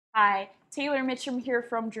Hi, Taylor Mitcham here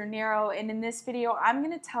from Dronero, and in this video, I'm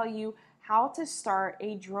going to tell you how to start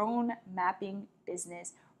a drone mapping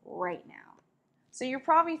business right now. So you're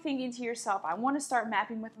probably thinking to yourself, I want to start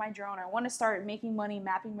mapping with my drone, I want to start making money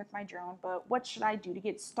mapping with my drone, but what should I do to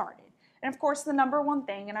get started? And of course, the number one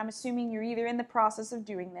thing, and I'm assuming you're either in the process of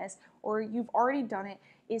doing this or you've already done it,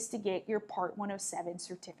 is to get your Part 107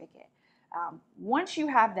 certificate. Once you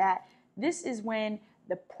have that, this is when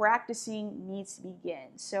the practicing needs to begin.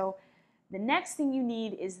 So the next thing you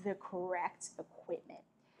need is the correct equipment.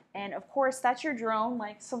 And of course, that's your drone,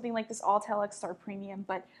 like something like this Autel X-Star Premium.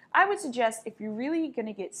 But I would suggest if you're really going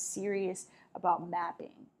to get serious about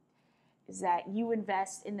mapping, is that you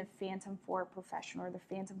invest in the Phantom 4 Professional or the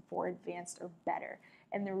Phantom 4 Advanced or better.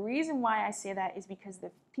 And the reason why I say that is because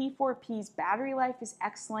the P4P's battery life is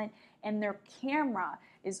excellent and their camera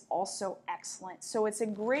is also excellent. So it's a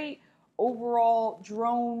great overall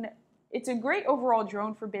drone. It's a great overall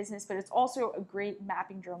drone for business, but it's also a great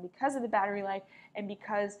mapping drone because of the battery life and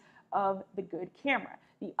because of the good camera.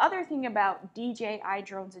 The other thing about DJI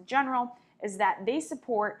drones in general is that they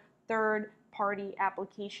support third-party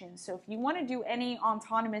applications. So if you want to do any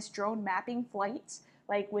autonomous drone mapping flights,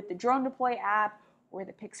 like with the Drone Deploy app or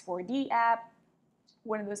the Pix4D app,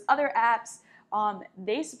 one of those other apps,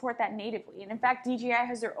 they support that natively. And in fact, DJI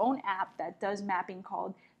has their own app that does mapping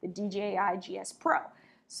called the DJI GS Pro.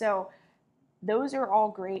 So those are all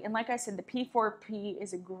great. And like I said, the P4P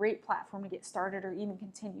is a great platform to get started or even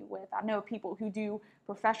continue with. I know people who do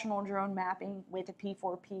professional drone mapping with the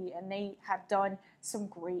P4P, and they have done some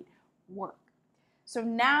great work. So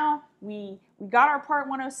now we got our Part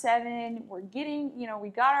 107, we're getting, we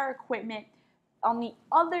got our equipment. On the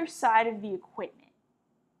other side of the equipment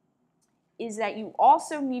is that you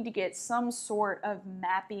also need to get some sort of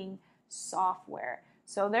mapping software.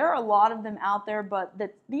 So there are a lot of them out there, but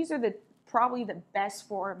these are probably the best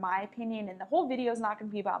for my opinion. And the whole video is not going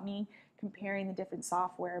to be about me comparing the different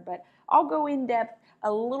software, but I'll go in depth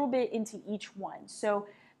a little bit into each one. So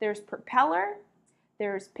there's Propeller,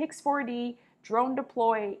 there's Pix4D, Drone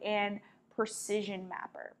Deploy, and Precision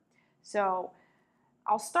Mapper. So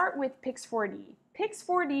I'll start with Pix4D.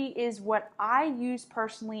 Pix4D is what I use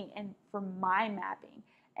personally and for my mapping.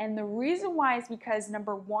 And the reason why is because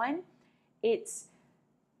number one, it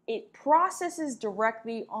processes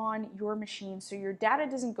directly on your machine. So your data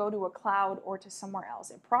doesn't go to a cloud or to somewhere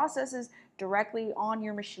else. It processes directly on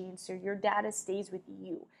your machine, so your data stays with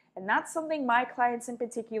you. And that's something my clients in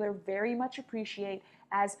particular very much appreciate,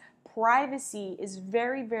 as privacy is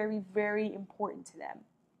very, very, very important to them.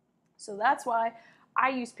 So that's why I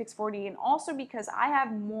use Pix4D, and also because I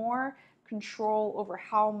have more control over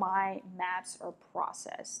how my maps are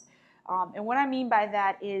processed. And what I mean by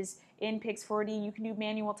that is in Pix4D, you can do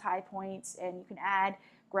manual tie points and you can add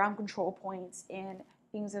ground control points and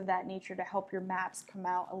things of that nature to help your maps come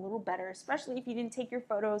out a little better, especially if you didn't take your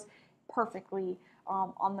photos perfectly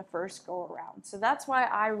on the first go around. So that's why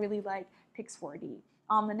I really like Pix4D.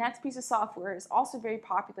 The next piece of software is also very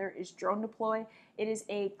popular is Drone Deploy. It is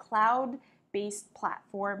a cloud-based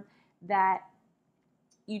platform that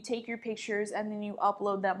you take your pictures and then you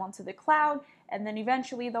upload them onto the cloud, and then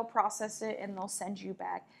eventually they'll process it and they'll send you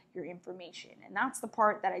back your information. And that's the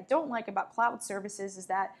part that I don't like about cloud services, is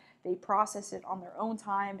that they process it on their own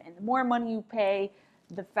time, and the more money you pay,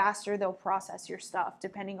 the faster they'll process your stuff,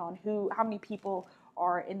 depending on how many people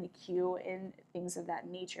are in the queue and things of that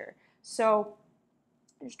nature. So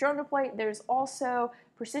there's Drone Deploy. There's also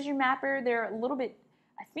Precision Mapper. They're a little bit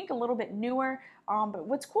newer. But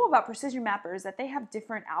what's cool about Precision Mapper is that they have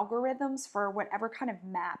different algorithms for whatever kind of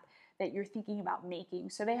map that you're thinking about making.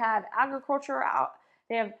 So they have agriculture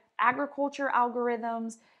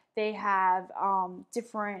algorithms. They have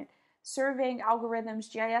different surveying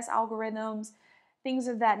algorithms, GIS algorithms, things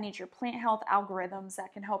of that nature, plant health algorithms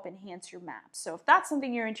that can help enhance your maps. So if that's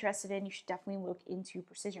something you're interested in, you should definitely look into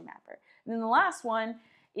Precision Mapper. And then the last one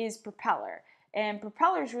is Propeller. And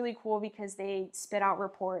Propeller is really cool because they spit out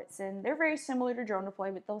reports, and they're very similar to Drone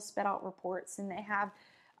Deploy, but they'll spit out reports, and they have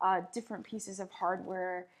different pieces of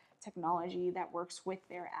hardware technology that works with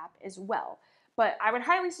their app as well. But I would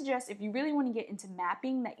highly suggest, if you really want to get into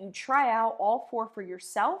mapping, that you try out all four for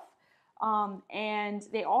yourself. And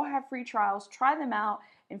they all have free trials. Try them out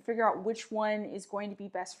and figure out which one is going to be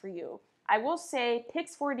best for you. I will say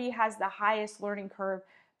Pix4D has the highest learning curve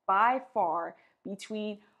by far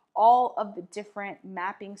between all of the different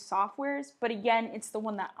mapping softwares, but again, it's the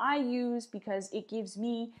one that I use because it gives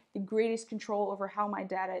me the greatest control over how my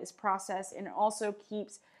data is processed, and it also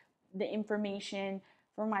keeps the information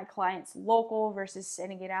for my clients local versus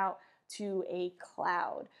sending it out to a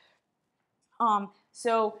cloud.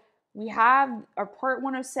 So We have our Part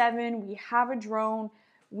 107, we have a drone,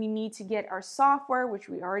 we need to get our software, which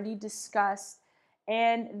we already discussed,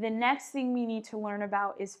 and the next thing we need to learn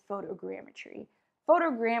about is photogrammetry.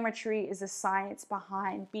 Photogrammetry is the science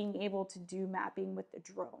behind being able to do mapping with the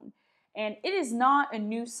drone. And it is not a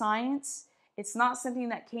new science. It's not something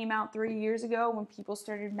that came out 3 years ago when people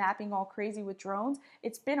started mapping all crazy with drones.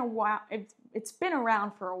 It's been a while. It's been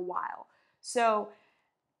around for a while. So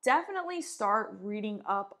definitely start reading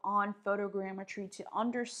up on photogrammetry to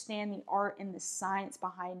understand the art and the science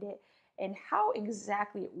behind it and how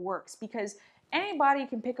exactly it works, because anybody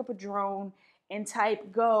can pick up a drone and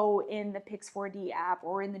type go in the Pix4D app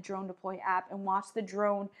or in the Drone Deploy app and watch the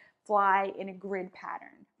drone fly in a grid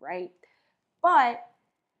pattern, right? But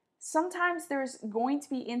sometimes there's going to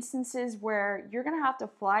be instances where you're going to have to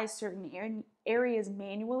fly certain areas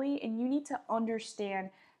manually, and you need to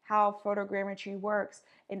understand how photogrammetry works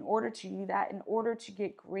in order to do that, in order to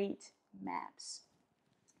get great maps.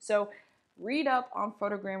 So read up on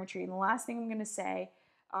photogrammetry. And the last thing I'm going to say,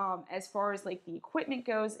 as far as like the equipment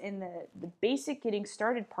goes and the basic getting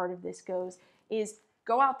started part of this goes, is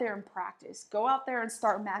go out there and practice. Go out there and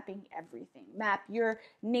start mapping everything. Map your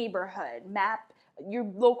neighborhood, map your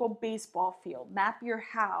local baseball field, map your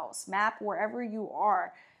house, map wherever you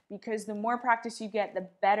are, because the more practice you get, the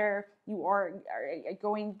better you are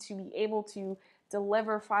going to be able to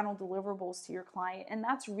deliver final deliverables to your client, and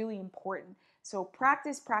that's really important. So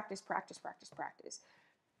practice, practice, practice, practice, practice.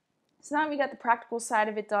 So now we got the practical side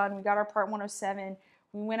of it done. We got our Part 107.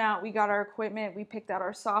 We went out, we got our equipment, we picked out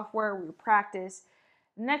our software, we practiced.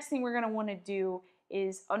 The next thing we're going to want to do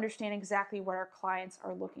is understand exactly what our clients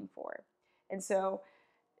are looking for. And so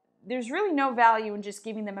there's really no value in just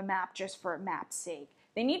giving them a map just for a map's sake.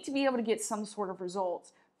 They need to be able to get some sort of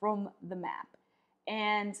results from the map.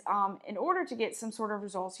 And in order to get some sort of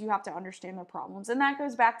results, you have to understand their problems. And that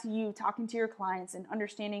goes back to you talking to your clients and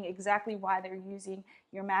understanding exactly why they're using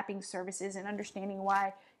your mapping services and understanding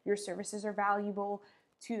why your services are valuable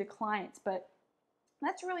to the clients. But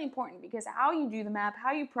that's really important, because how you do the map,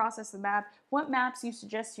 how you process the map, what maps you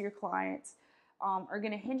suggest to your clients are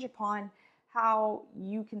going to hinge upon how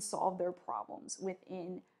you can solve their problems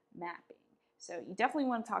within mapping. So you definitely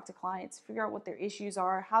want to talk to clients, figure out what their issues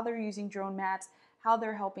are, how they're using drone maps, how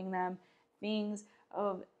they're helping them, things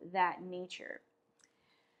of that nature.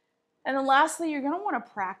 And then lastly, you're going to want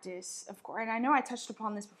to practice, of course, and I know I touched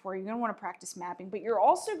upon this before, you're going to want to practice mapping, but you're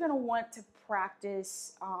also going to want to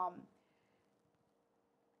practice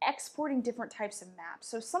exporting different types of maps.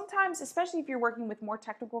 So sometimes, especially if you're working with more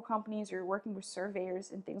technical companies or you're working with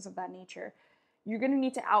surveyors and things of that nature, you're going to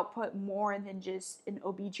need to output more than just an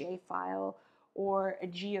OBJ file or a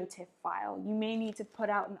GeoTIFF file. You may need to put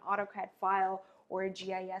out an AutoCAD file or a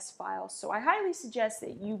GIS file. So I highly suggest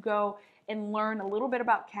that you go and learn a little bit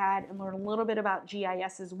about CAD and learn a little bit about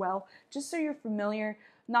GIS as well, just so you're familiar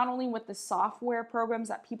not only with the software programs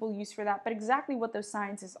that people use for that, but exactly what those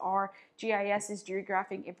sciences are. GIS is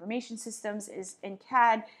Geographic Information Systems, and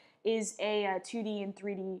CAD is a 2D and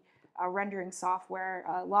 3D rendering software.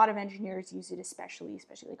 A lot of engineers use it, especially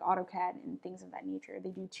like AutoCAD and things of that nature.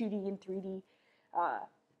 They do 2D and 3D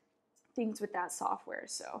things with that software.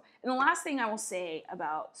 So, and the last thing I will say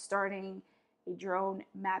about starting a drone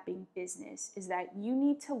mapping business is that you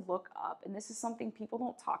need to look up, and this is something people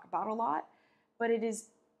don't talk about a lot, but it is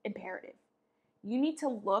imperative. You need to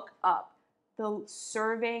look up the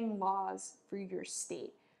surveying laws for your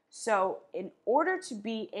state. So in order to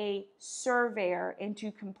be a surveyor and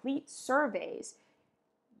to complete surveys,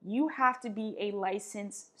 you have to be a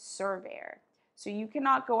licensed surveyor. So you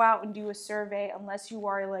cannot go out and do a survey unless you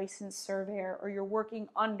are a licensed surveyor or you're working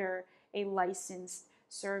under a licensed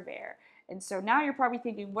surveyor. And so now you're probably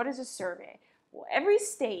thinking, what is a survey? Well, every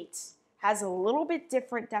state has a little bit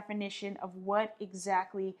different definition of what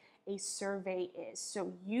exactly a survey is.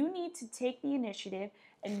 So you need to take the initiative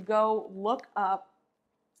and go look up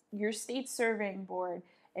your state surveying board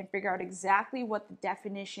and figure out exactly what the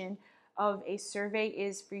definition of a survey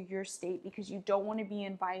is for your state, because you don't want to be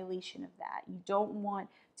in violation of that. You don't want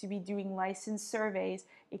to be doing licensed surveys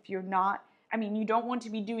if you're not, you don't want to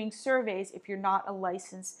be doing surveys if you're not a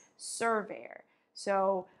licensed surveyor.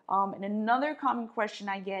 So, and another common question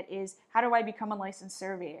I get is, how do I become a licensed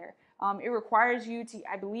surveyor? It requires you to,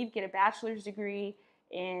 I believe, get a bachelor's degree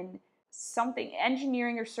in something,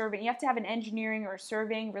 engineering or surveying. You have to have an engineering or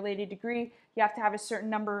surveying related degree. You have to have a certain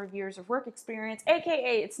number of years of work experience,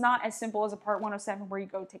 aka it's not as simple as a Part 107 where you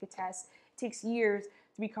go take a test. It takes years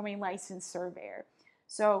to become a licensed surveyor.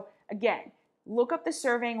 So again, look up the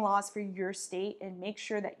surveying laws for your state and make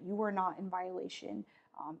sure that you are not in violation,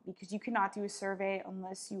 because you cannot do a survey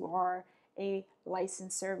unless you are a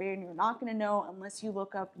licensed surveyor, and you're not going to know unless you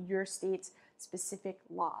look up your state's specific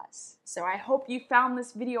laws. So I hope you found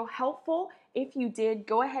this video helpful. If you did,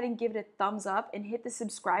 go ahead and give it a thumbs up and hit the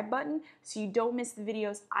subscribe button so you don't miss the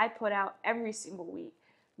videos I put out every single week.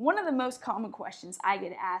 One of the most common questions I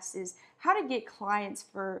get asked is how to get clients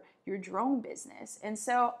for your drone business. And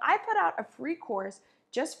so I put out a free course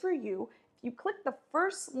just for you. If you click the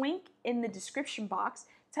first link in the description box,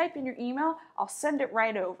 type in your email, I'll send it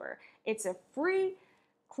right over. It's a free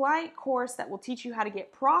client course that will teach you how to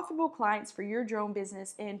get profitable clients for your drone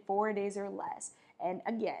business in 4 days or less. And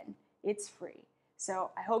again, it's free. So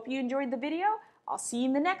I hope you enjoyed the video. I'll see you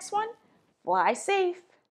in the next one. Fly safe.